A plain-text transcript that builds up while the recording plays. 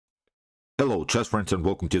Hello chess friends, and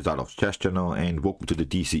welcome to the Chess channel, and welcome to the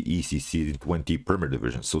TCEC Season 20 Premier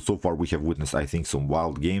Division. So far we have witnessed, I think, some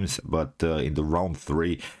wild games, but in the round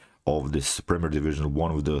 3 of this Premier Division, one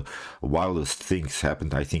of the wildest things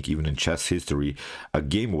happened, I think, even in chess history. A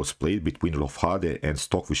game was played between Rofchade and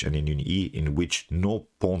Stockfish NNUE in which no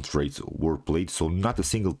pawn trades were played. So not a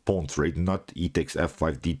single pawn trade, not e takes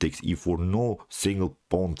f5, d takes e4, no single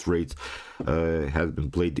pawn trades has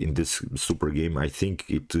been played in this super game. I think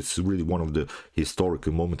it is really one of the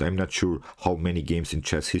historical moments. I'm not sure how many games in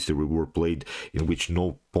chess history were played in which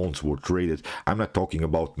no pawns were traded. I'm not talking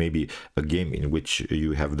about maybe a game in which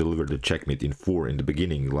you have delivered the checkmate in 4 in the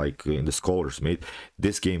beginning, like in the Scholars Mate.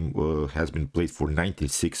 This game has been played for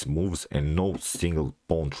 96 moves and no single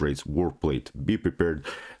pawn trades were played. Be prepared,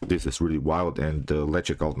 this is really wild. And let's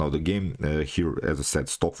check out now the game. Here, as I said,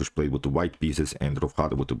 Stockfish played with the white pieces and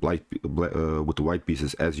Rofchade with the white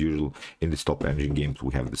pieces. As usual in the top engine games,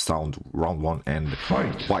 we have the sound round 1 and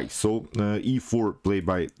white. So e4 played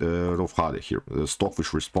by Rofchade here.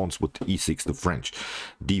 Stockfish responds with e6, the French.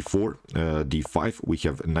 d4, d5, we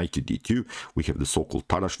have knight to d2, we have the so-called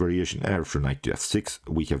Tarrasch variation. After knight to f6,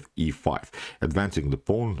 we have e5, advancing the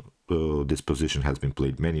pawn. This position has been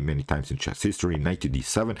played many times in chess history. Knight to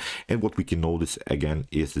d7, and what we can notice again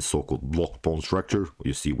is the so-called blocked pawn structure.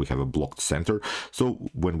 You see we have a blocked center. So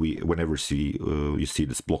whenever you see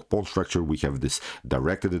this blocked pawn structure, we have this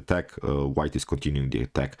directed attack. White is continuing the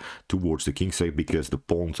attack towards the king side because the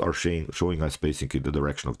pawns are showing us basically the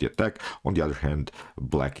direction of the attack. On the other hand,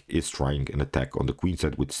 black is trying an attack on the queen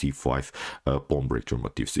side with c5 pawn breaker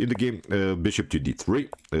motifs. In the game, bishop to d3,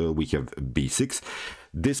 we have b6.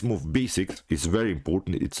 This move b6 is very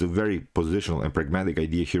important. It's a very positional and pragmatic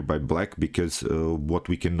idea here by black, because what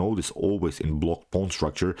we can notice always in blocked pawn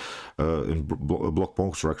structure,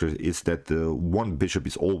 is that one bishop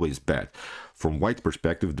is always bad. From white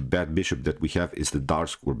perspective, the bad bishop that we have is the dark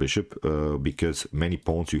square bishop, because many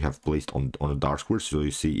pawns you have placed on a dark square. So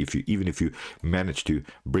you see, even if you manage to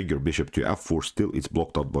bring your bishop to f4, still it's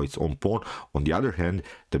blocked out by its own pawn. On the other hand,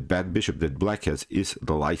 the bad bishop that black has is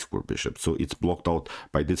the light square bishop, so it's blocked out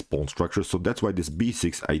by this pawn structure. So that's why this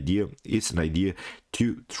b6 idea is an idea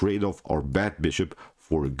to trade off our bad bishop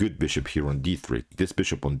for a good bishop here on d3. This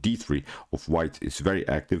bishop on d3 of white is very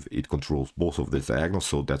active. It controls both of the diagonals,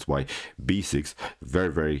 so that's why b6,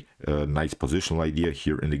 very nice positional idea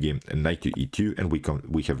here in the game. And knight to e2, and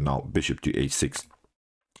we have now bishop to a6.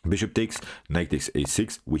 Bishop takes, knight takes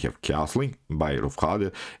a6, we have castling by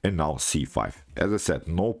Rofchade, and now c5. As I said,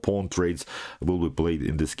 no pawn trades will be played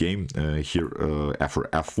in this game. Here after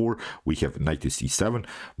f4, we have knight to c7.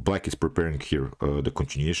 Black is preparing here the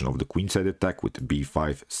continuation of the queenside attack with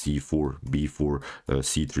b5, c4, b4,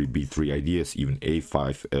 c3, b3 ideas. Even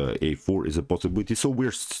a5, a4 is a possibility. So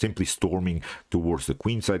we're simply storming towards the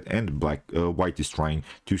queenside, and white is trying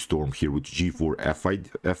to storm here with g4,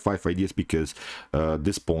 f5 ideas, because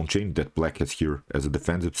this pawn chain that black has here as a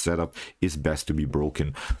defensive setup is best to be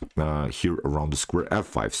broken here around the square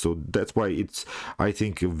f5. So that's why it's, I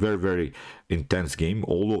think, a very intense game.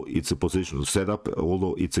 Although it's a positional setup,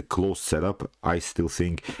 although it's a close setup, I still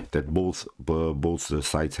think that both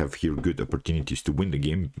sides have here good opportunities to win the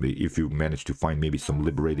game if you manage to find maybe some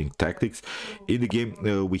liberating tactics. In the game,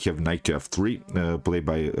 we have knight to f3 played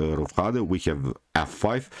by Rofchade. We have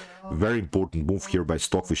f5, very important move here by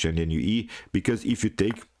Stockfish NNUE, because if you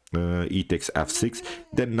take e takes f6,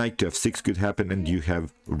 then knight to f6 could happen, and you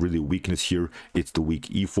have really weakness here. It's the weak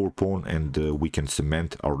e4 pawn, and we can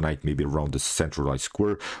cement our knight maybe around the centralized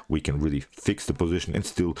square. We can really fix the position, and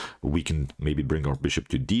still we can maybe bring our bishop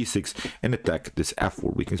to d6 and attack this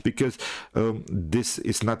f4 weakness, because this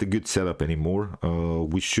is not a good setup anymore.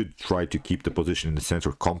 We should try to keep the position in the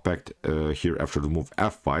center compact. Here after the move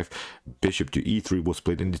f5, bishop to e3 was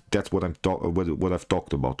played, and that's what I've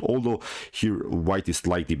talked about. Although here white is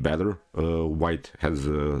slightly better. White has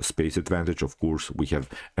a space advantage. Of course, we have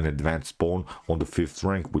an advanced pawn on the 5th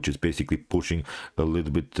rank, which is basically pushing a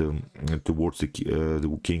little bit towards the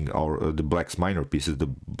king, or the black's minor pieces. The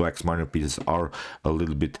black's minor pieces are a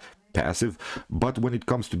little bit passive, but when it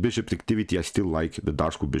comes to bishop's activity, I still like the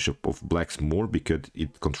dark square bishop of black's more, because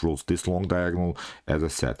it controls this long diagonal. As I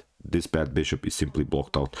said, this bad bishop is simply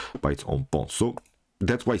blocked out by its own pawn. So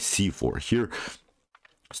that's why c4 here.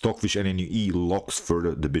 Stockfish NNUE locks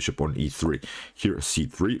further the bishop on e3. Here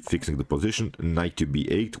c3, fixing the position, knight to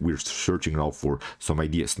b8. We're searching now for some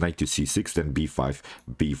ideas. Knight to c6, then b5,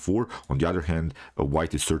 b4. On the other hand,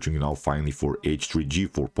 white is searching now finally for h3,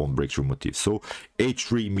 g4 pawn breakthrough motif. So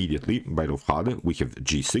h3 immediately by Rofchade. We have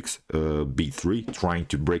g6, b3, trying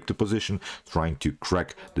to break the position, trying to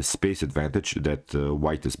crack the space advantage that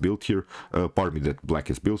white has built here. Pardon me, that black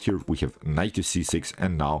has built here. We have knight to c6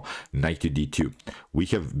 and now knight to d2. We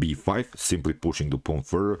have b5, simply pushing the pawn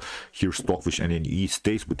further. Here Stockfish NNUE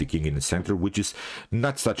stays with the king in the center, which is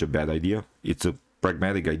not such a bad idea. It's a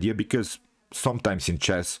pragmatic idea because sometimes in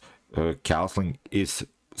chess, castling is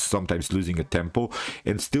sometimes losing a tempo,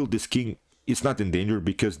 and still this king is not in danger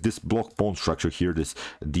because this block pawn structure here, this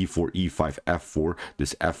d4, e5, f4,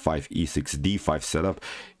 this f5, e6, d5 setup,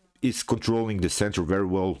 is controlling the center very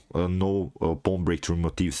well. No pawn breakthrough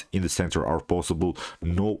motifs in the center are possible.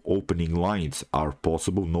 No opening lines are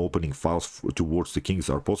possible. No opening files towards the kings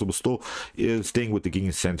are possible. So staying with the king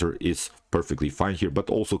in center is perfectly fine here, but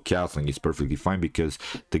also castling is perfectly fine because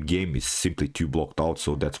the game is simply too blocked out.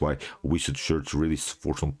 So that's why we should search really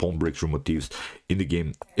for some pawn breakthrough motifs. In the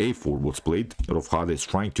game, a4 was played. Rofchade is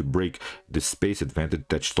trying to break the space advantage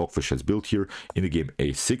that Stockfish has built here. In the game,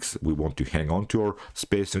 a6, we want to hang on to our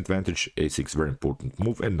space advantage. a6, very important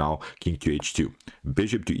move. And now king to h2,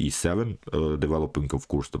 bishop to e7, developing of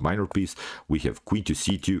course the minor piece. We have queen to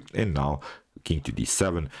c2, and now king to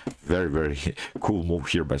d7. Very cool move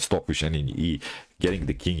here by Stockfish NNUE, getting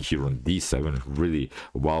the king here on d7. Really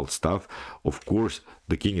wild stuff. Of course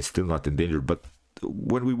the king is still not in danger, but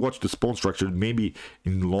when we watch the pawn structure, maybe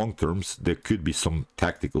in long terms there could be some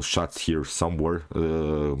tactical shots here somewhere,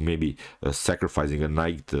 maybe sacrificing a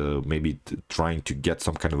knight, maybe trying to get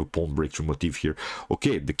some kind of a pawn breakthrough motif here.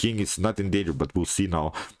 Okay, the king is not in danger, but we'll see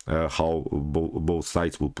now how both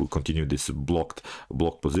sides will continue this blocked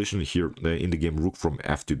position here. In the game, rook from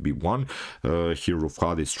f to b1. Here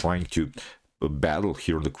Rofchade is trying to battle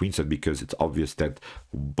here on the queen side because it's obvious that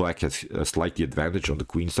black has a slightly advantage on the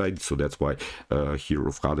queen side. So that's why here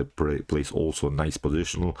Rofchade plays also a nice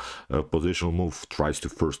positional move, tries to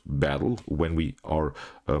first battle. When we are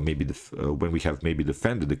when we have maybe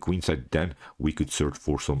defended the queen side, then we could search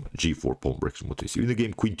for some g4 pawn breakthrough motifs. In the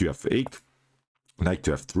game, queen to f8, knight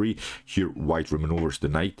to f3. Here white remaneuvers the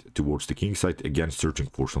knight towards the king side, again searching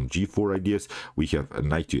for some g4 ideas. We have a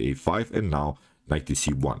knight to a5, and now knight to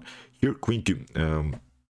c1. Here queen to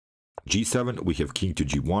g7, we have king to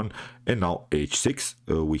g1, and now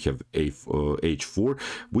h6, we have h4,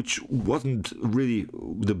 which wasn't really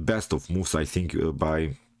the best of moves, I think,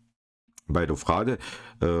 by Rofchade.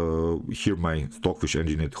 Here my Stockfish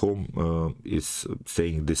engine at home is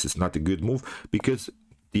saying this is not a good move because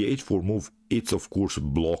the h4 move, it's of course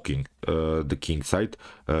blocking the king side,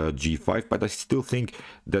 g5, but I still think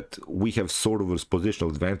that we have sort of a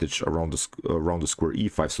positional advantage around the square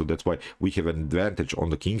e5, so that's why we have an advantage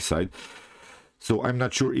on the king side. So I'm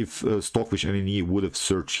not sure if Stockfish NNUE would have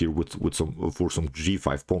searched here for some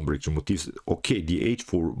g5 pawn breakthrough motifs. Okay, the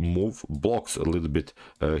h4 move blocks a little bit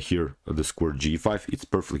here the square g5. It's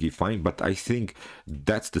perfectly fine, but I think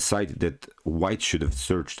that's the side that white should have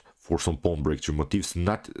searched for some pawn breakthrough motifs,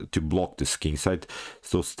 not to block this king side.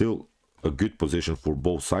 So still a good position for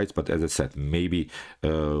both sides, but as I said, maybe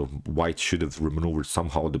white should have remaneuvered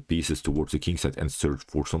somehow the pieces towards the king side and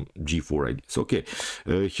searched for some g4 ideas. Okay,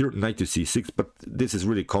 here knight to c6, but this is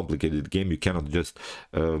really complicated game. You cannot just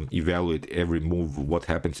evaluate every move. What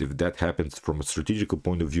happens if that happens? From a strategical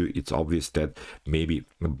point of view, it's obvious that maybe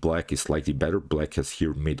black is slightly better. Black has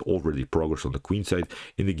here made already progress on the queen side.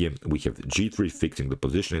 In the game, we have g3 fixing the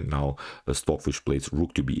position, and now Stockfish plays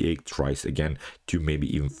rook to b8, tries again to maybe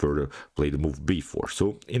even further play the move b4.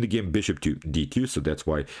 So in the game, bishop to d2, so that's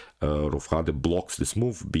why Rofchade blocks this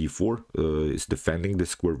move. b4 is defending this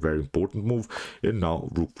square, very important move. And now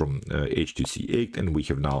rook from h to c8, and we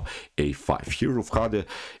have now a5. Here Rofchade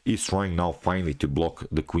is trying now finally to block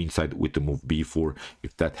the queen side with the move b4.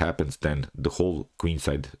 If that happens, then the whole queen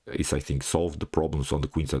side is, I think, solved. The problems on the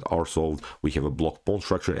queen side are solved. We have a blocked pawn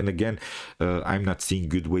structure, and again, I'm not seeing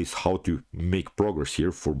good ways how to make progress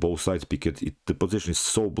here for both sides because the position is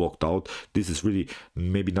so blocked out. This is really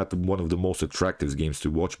maybe not one of the most attractive games to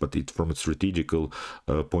watch, but from a strategical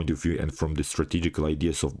point of view and from the strategical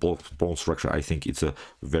ideas of both pawn structure, I think it's a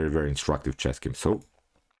very instructive chess game. So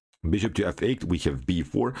Bishop to f8, we have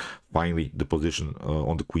b4. Finally, the position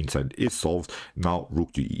on the queen side is solved. Now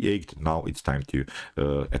rook to e8. Now it's time to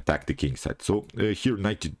attack the king side. So here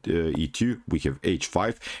knight to e2, we have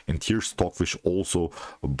h5, and here Stockfish also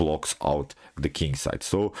blocks out the king side.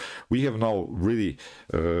 So we have now really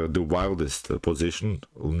the wildest position.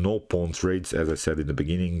 No pawn trades, as I said in the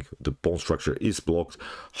beginning. The pawn structure is blocked.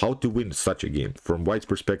 How to win such a game? From white's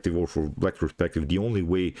perspective or from black's perspective, the only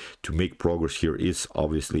way to make progress here is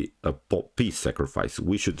obviously a piece sacrifice.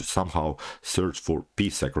 We should somehow search for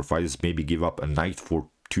piece sacrifices, maybe give up a knight for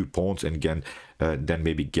 2 pawns and again then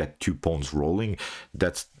maybe get 2 pawns rolling.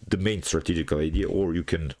 That's the main strategical idea, or you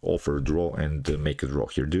can offer a draw and make a draw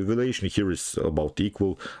here. The evaluation here is about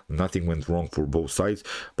equal. Nothing went wrong for both sides,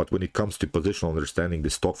 but when it comes to positional understanding, the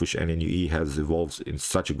Stockfish NNUE has evolved in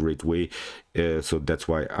such a great way, so that's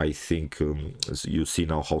why I think you see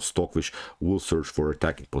now how Stockfish will search for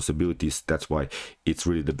attacking possibilities. That's why it's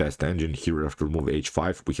really the best engine. Here after move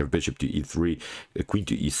h5, we have bishop to e3, queen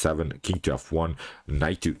to e7, king to f1,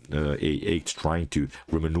 knight to a8, trying to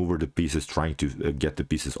remaneuver the pieces, trying to get the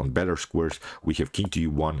pieces on better squares. We have king to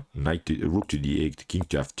e1, knight to rook to d8, king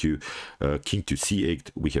to f2, king to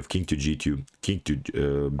c8, we have king to g2, king to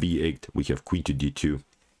b8, we have queen to d2,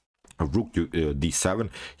 rook to d7.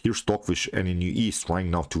 Here Stockfish NNUE is trying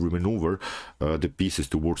now to remaneuver the pieces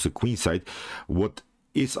towards the queen side. What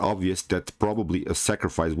is obvious that probably a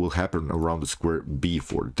sacrifice will happen around the square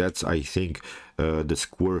b4. That's, I think, the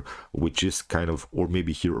square which is kind of, or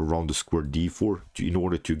maybe here around the square d4, in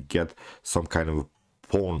order to get some kind of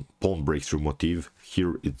pawn breakthrough motif.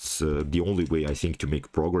 Here it's the only way, I think, to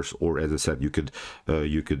make progress, or as I said, you could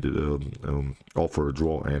offer a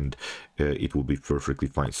draw and it will be perfectly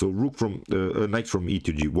fine. So rook from knight from e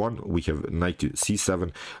to g1, we have knight to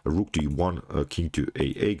c7, rook to e1, king to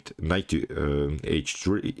a8, knight to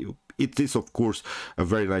h3. It is, of course, a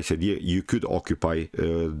very nice idea. You could occupy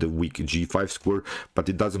the weak g5 square, but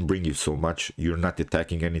it doesn't bring you so much. You're not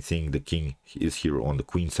attacking anything. The king is here on the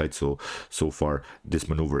queen side, so far this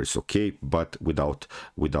maneuver is okay, but without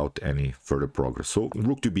any further progress. So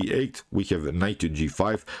rook to b8, we have knight to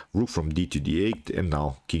g5, rook from d to d8, and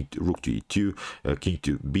now rook to e2, king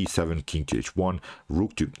to b7, king to h1,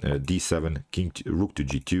 rook to d7, rook to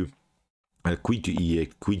g2. Queen to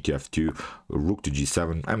e8, queen to f2, rook to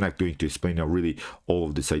g7. I'm not going to explain now really all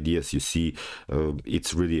of these ideas. You see,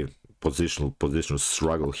 it's really a positional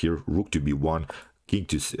struggle here. Rook to b1, king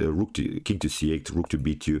to c8, rook to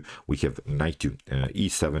b2. We have knight to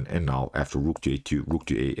e7, and now after rook to a2, rook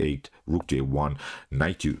to a8, rook to a1,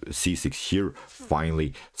 knight to c6. Here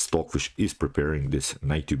finally Stockfish is preparing this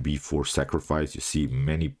knight to b4 sacrifice. You see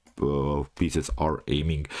many pieces are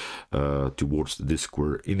aiming towards this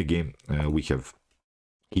square in the game. We have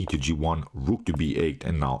king to g1, rook to b8,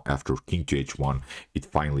 and now after king to h1, it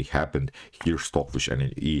finally happened. Here Stockfish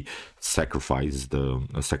NNUE sacrifice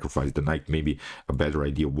the knight. Maybe a better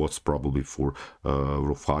idea was probably for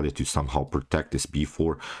Rofchade to somehow protect this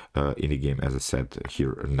b4 in the game. As I said,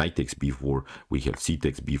 here knight takes b4, we have c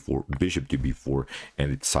takes b4, bishop to b4,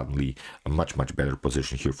 and it's suddenly a much better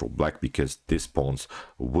position here for black, because these pawns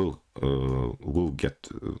will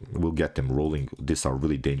get them rolling. These are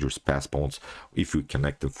really dangerous pass pawns. If you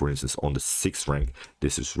connect them, for instance, on the 6th rank,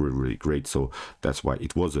 this is really great. So that's why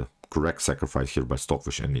it was a correct sacrifice here by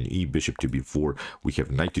Stockfish NNUE. Bishop to b4, we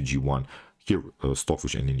have knight to g1. Here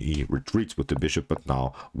Stockfish NNUE retreats with the bishop, but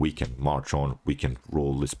now we can march on, we can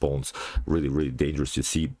roll these pawns. Really dangerous. You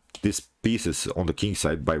see, these pieces on the king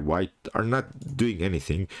side by white are not doing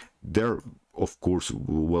anything. They're of course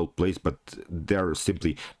well placed, but they're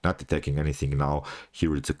simply not attacking anything now.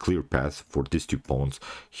 Here it's a clear path for these 2 pawns.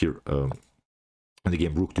 Here in the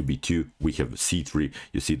game, rook to b2, we have c3.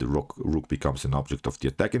 You see the rook becomes an object of the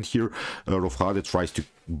attack, and here Rofchade tries to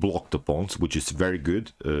block the pawns, which is very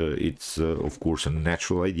good. It's of course a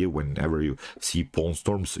natural idea. Whenever you see pawn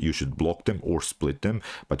storms, you should block them or split them,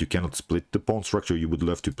 but you cannot split the pawn structure. You would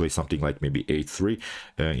love to play something like maybe a3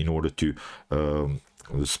 in order to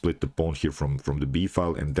split the pawn here from the b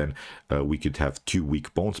file, and then we could have 2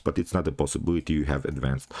 weak pawns, but it's not a possibility. You have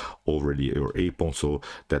advanced already your a pawn, so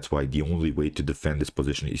that's why the only way to defend this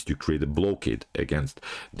position is to create a blockade against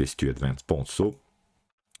these 2 advanced pawns. So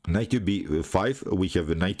knight to b5, we have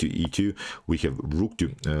a knight to e2, we have rook to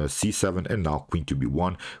c7, and now queen to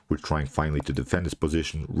b1. We're trying finally to defend this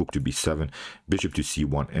position. Rook to b7, bishop to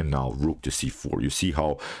c1, and now rook to c4. You see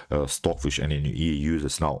how Stockfish NNUE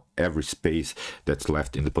uses now every space that's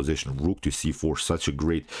left in the position. Rook to c4, such a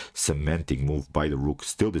great cementing move by the rook.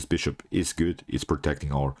 Still, this bishop is good. It's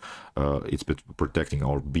protecting our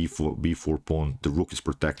b4 pawn. The rook is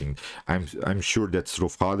protecting. I'm sure that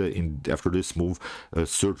Rofchade after this move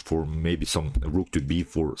search for maybe some rook to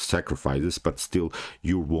b4 sacrifices, but still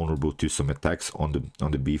you're vulnerable to some attacks on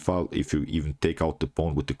the b file. If you even take out the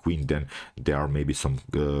pawn with the queen, then there are maybe some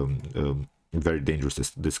very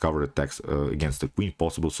dangerous discovered attacks against the queen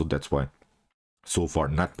possible. So that's why so far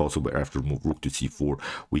not possible. After move rook to c4,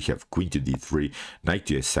 we have queen to d3, knight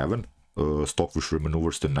to a7. Stockfish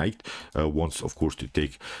maneuvers the knight, wants of course to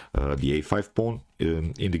take the a5 pawn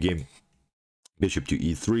in the game. Bishop to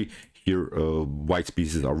e3. Here white's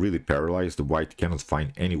pieces are really paralyzed. The white cannot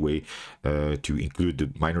find any way to include the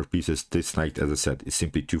minor pieces. This knight, as I said, is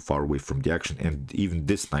simply too far away from the action, and even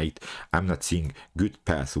this knight, I'm not seeing good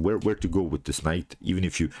path where to go with this knight. Even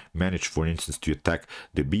if you manage, for instance, to attack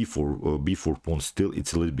the b4 pawn, still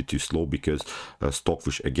it's a little bit too slow, because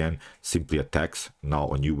Stockfish again simply attacks. Now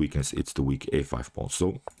a new weakness, it's the weak a5 pawn.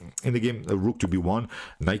 So in the game, rook to b1,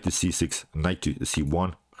 knight to c6, knight to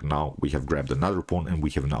c1. Now we have grabbed another pawn, and we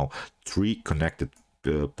have now 3 connected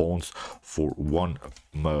pawns for 1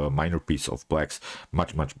 minor piece of black's.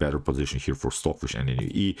 Much better position here for Stockfish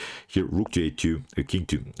NNUE. Here rook to a2, king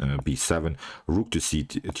to b7, rook to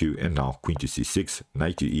c2, and now queen to c6,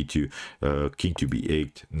 knight to e2, king to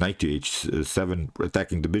b8, knight to h7,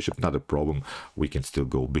 attacking the bishop, not a problem. We can still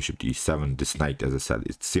go bishop to e7. This knight, as I said,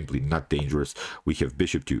 it's simply not dangerous. We have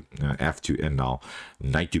bishop to f2, and now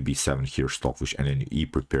knight to b7. Here Stockfish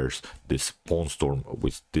NNUE prepares this pawn storm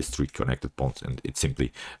with these 3 connected pawns, and it's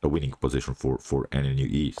simply a winning position for NNUE.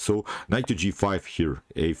 So knight to g5, here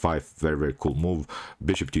a5, very cool move.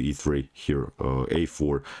 Bishop to e3, here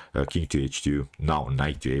a4, king to h2, now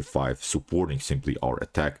knight to a5, supporting simply our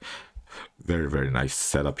attack. Very nice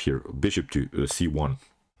setup here. Bishop to c1,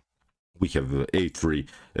 we have a3,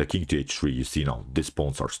 king to h3. You see now these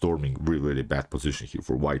pawns are storming. Really bad position here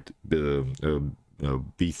for white.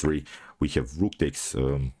 b3, we have rook takes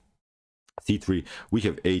c3, we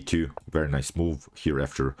have a2, very nice move here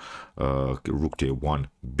after rook to a1,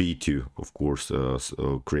 b2, of course,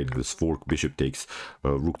 creating this fork. Bishop takes,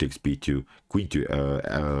 rook takes b2, queen to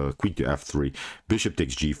f3, bishop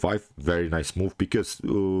takes g5, very nice move, because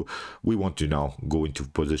we want to now go into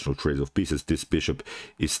positional trades of pieces. This bishop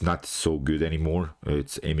is not so good anymore,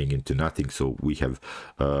 it's aiming into nothing. So we have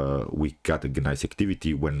we got a nice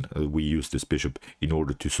activity when we use this bishop in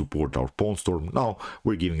order to support our pawn storm. Now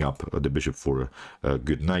we're giving up the bishop for a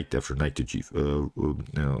good knight. After knight to g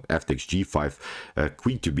f takes g5,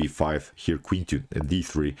 queen to b5, here queen to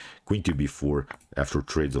d3, queen to b4, after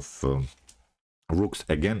trades of rooks.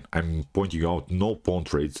 Again, I'm pointing out no pawn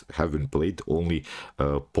trades have been played, only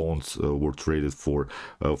pawns were traded for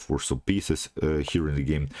some pieces here in the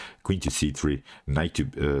game. Queen to c3, knight to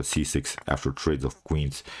c6, after trades of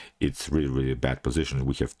queens. It's really a bad position.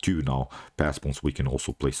 We have 2 now pass pawns. We can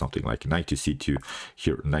also play something like knight to c2,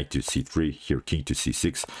 here knight to c3, here king to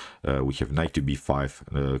c6, we have knight to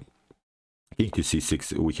b5, king to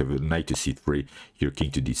c6, we have a knight to c3, here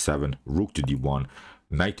king to d7, rook to d1,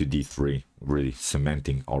 knight to d3, really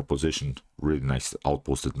cementing our position. Really nice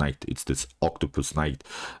outposted knight. It's this octopus knight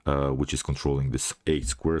which is controlling this 8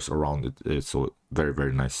 squares around it. So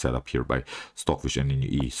very nice setup here by Stockfish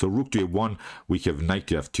NNUE. So rook to a1, we have knight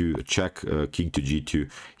to f2, a check, king to g2.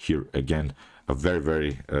 Here again a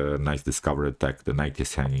very nice discovered attack. The knight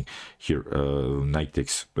is hanging here. Knight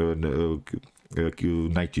takes knight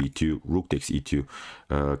to e2, rook takes e2,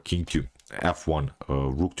 king to f1,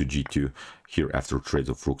 rook to g2. Here after trades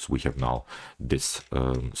of rooks, we have now this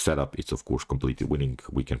setup. It's of course completely winning.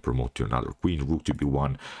 We can promote to another queen, rook to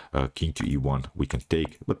b1, king to e1, we can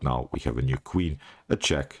take, but now we have a new queen, a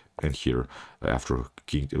check, and here after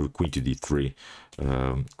queen to d3,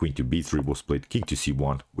 queen to b3 was played, king to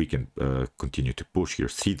c1, we can continue to push here,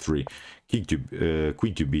 c3, king to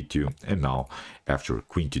queen to b2, and now after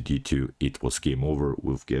queen to d2, it was game over.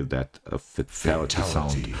 We'll give that a fatality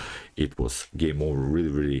sound. It was game over.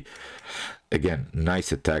 Really again,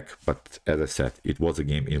 nice attack, but as I said, it was a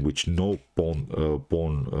game in which no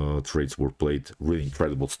pawn trades were played. Really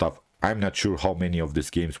incredible stuff. I'm not sure how many of these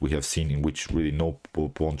games we have seen in which really no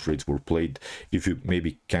pawn trades were played. If you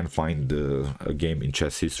maybe can find a game in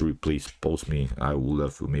chess history, please post me. I will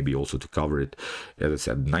love maybe also to cover it. As I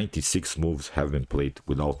said, 96 moves have been played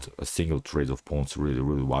without a single trade of pawns. Really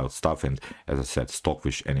wild stuff. And as I said,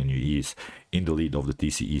 Stockfish NNUE is in the lead of the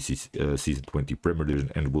TCEC Season 20 Premier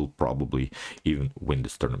Division and will probably even win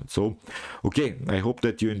this tournament. So, okay, I hope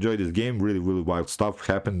that you enjoyed this game. Really wild stuff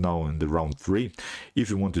happened now in the round 3. If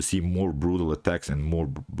you want to see more brutal attacks and more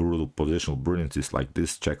brutal positional brilliances like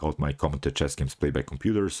this, check out my commented chess games played by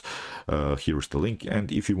computers. Here's the link.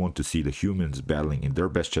 And if you want to see the humans battling in their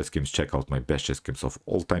best chess games, check out my best chess games of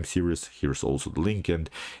all time series. Here's also the link. And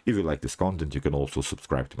if you like this content, you can also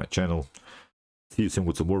subscribe to my channel. See you soon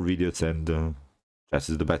with some more videos, and chess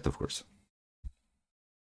is the bet, of course.